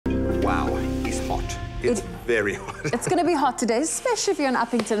It's very hot. It's going to be hot today, especially if you're in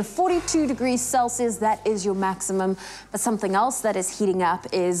Uppington. 42 degrees Celsius, that is your maximum. But something else that is heating up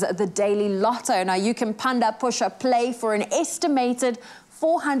is the daily lotto. Now, you can panda, push, or play for an estimated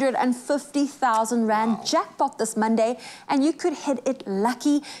 450,000 Rand jackpot this Monday, and you could hit it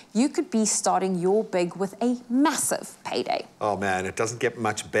lucky. You could be starting your big with a massive payday. Oh man, it doesn't get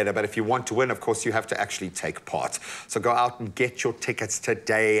much better, but if you want to win, of course, you have to actually take part. So go out and get your tickets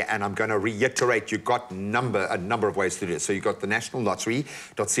today, and I'm going to reiterate, you've got a number of ways to do it. So you've got the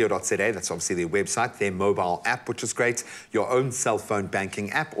nationallottery.co.za, that's obviously their website, their mobile app, which is great, your own cell phone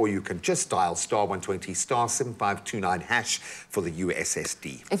banking app, or you can just dial *120 *7529# for the USSD.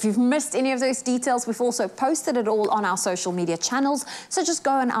 If you've missed any of those details, we've also posted it all on our social media channels. So just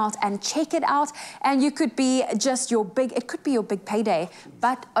go out and check it out. And you could be just it could be your big payday,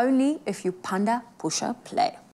 but only if you panda, pusher, play.